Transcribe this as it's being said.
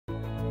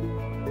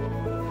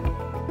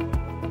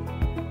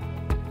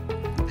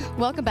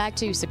Welcome back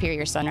to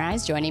Superior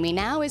Sunrise. Joining me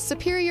now is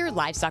Superior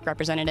Livestock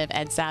Representative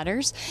Ed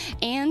Sowders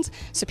and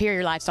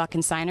Superior Livestock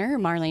Consigner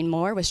Marlene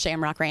Moore with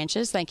Shamrock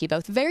Ranches. Thank you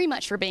both very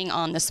much for being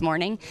on this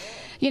morning.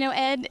 You know,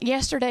 Ed,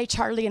 yesterday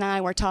Charlie and I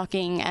were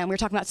talking, and we were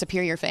talking about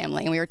Superior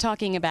family, and we were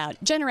talking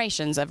about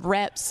generations of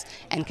reps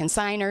and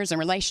consigners and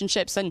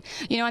relationships. And,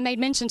 you know, I made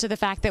mention to the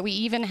fact that we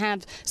even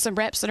have some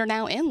reps that are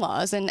now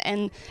in-laws, and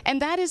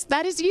that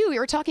is you. We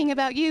were talking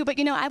about you, but,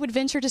 you know, I would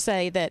venture to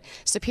say that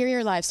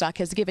Superior Livestock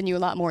has given you a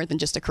lot more than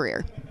just a career.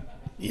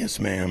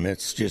 Yes, ma'am.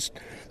 It's just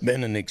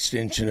been an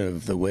extension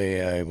of the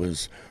way I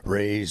was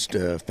raised,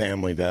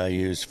 family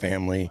values,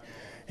 family,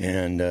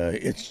 and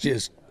it's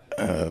just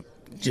a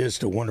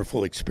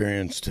wonderful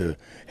experience to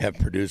have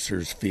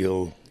producers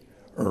feel,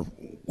 or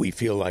we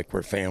feel like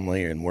we're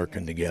family and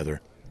working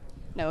together.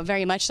 No,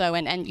 very much so,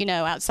 and you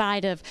know,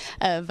 outside of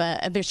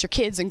there's your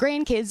kids and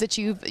grandkids that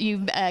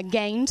you've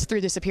gained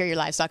through the Superior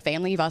Livestock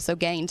family. You've also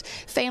gained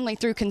family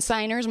through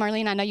consigners.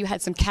 Marlene, I know you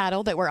had some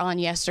cattle that were on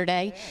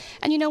yesterday,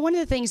 and you know, one of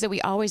the things that we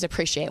always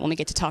appreciate when we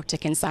get to talk to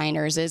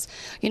consigners is,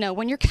 you know,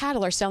 when your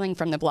cattle are selling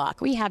from the block,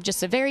 we have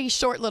just a very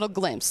short little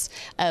glimpse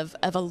of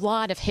a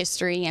lot of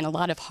history and a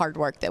lot of hard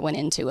work that went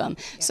into them.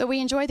 So we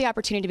enjoy the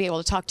opportunity to be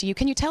able to talk to you.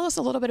 Can you tell us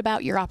a little bit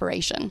about your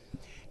operation?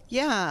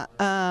 Yeah,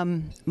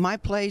 my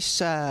place,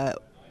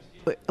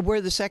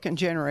 we're the second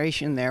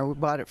generation there. We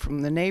bought it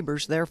from the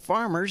neighbors. They're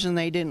farmers, and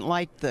they didn't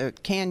like the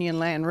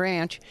Canyonland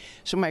Ranch,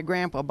 so my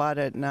grandpa bought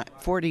it in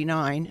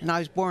 49, and I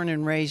was born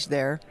and raised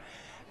there.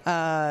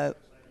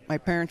 My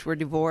parents were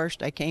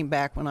divorced. I came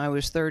back when I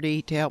was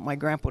 30 to help my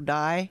grandpa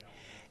die,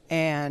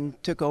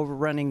 and took over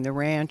running the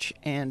ranch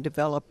and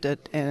developed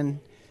it,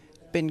 and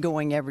been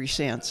going ever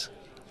since.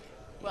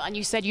 Well, and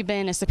you said you've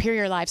been a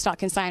Superior Livestock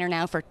consigner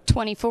now for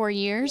 24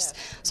 years.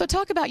 Yes. So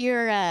talk about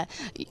your,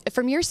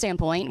 from your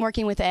standpoint,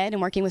 working with Ed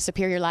and working with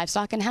Superior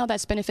Livestock, and how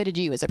that's benefited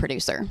you as a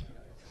producer.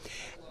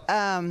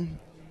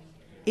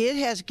 It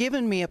has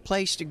given me a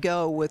place to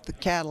go with the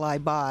cattle I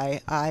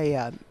buy.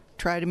 I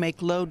try to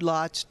make load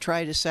lots,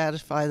 try to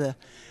satisfy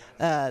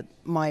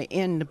my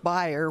end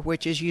buyer,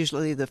 which is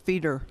usually the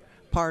feeder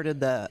part of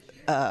the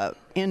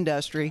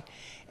industry.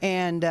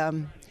 And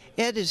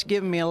Ed has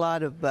given me a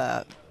lot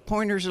of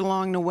pointers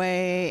along the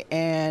way,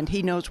 and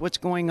he knows what's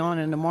going on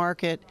in the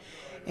market,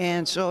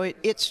 and so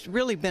it's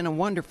really been a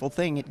wonderful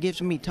thing. It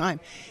gives me time.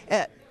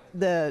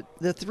 The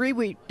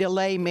 3-week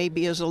delay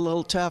maybe is a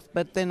little tough,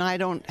 but then I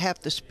don't have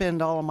to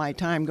spend all of my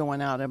time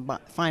going out and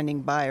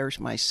finding buyers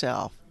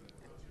myself.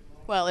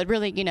 Well, it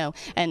really, you know,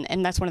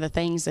 and that's one of the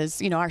things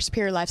is, you know, our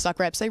Superior Livestock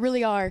reps, they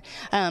really are,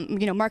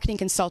 you know, marketing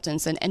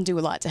consultants and do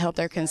a lot to help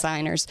their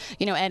consigners.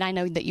 You know, Ed, I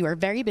know that you are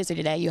very busy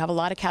today. You have a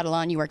lot of cattle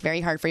on. You work very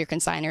hard for your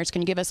consigners.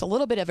 Can you give us a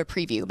little bit of a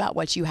preview about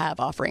what you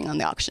have offering on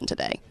the auction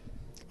today?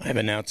 I have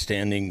an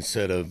outstanding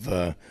set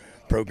of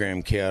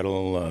program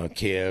cattle,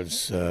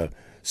 calves,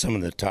 some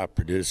of the top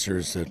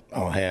producers that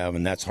I'll have,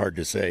 and that's hard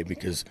to say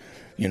because,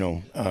 you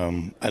know,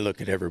 I look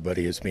at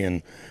everybody as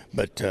being,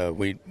 but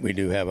we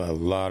do have a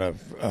lot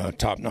of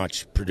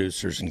top-notch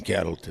producers in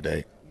cattle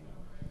today.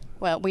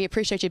 Well, we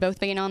appreciate you both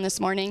being on this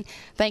morning.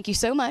 Thank you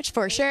so much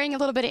for sharing a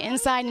little bit of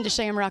insight into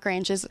Shamrock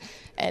Ranches.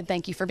 Ed,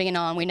 thank you for being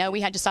on. We know we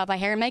had to stop by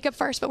hair and makeup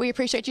first, but we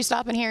appreciate you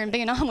stopping here and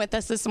being on with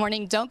us this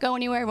morning. Don't go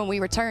anywhere. When we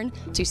return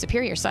to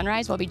Superior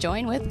Sunrise, we'll be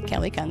joined with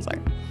Kelly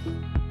Kunzler.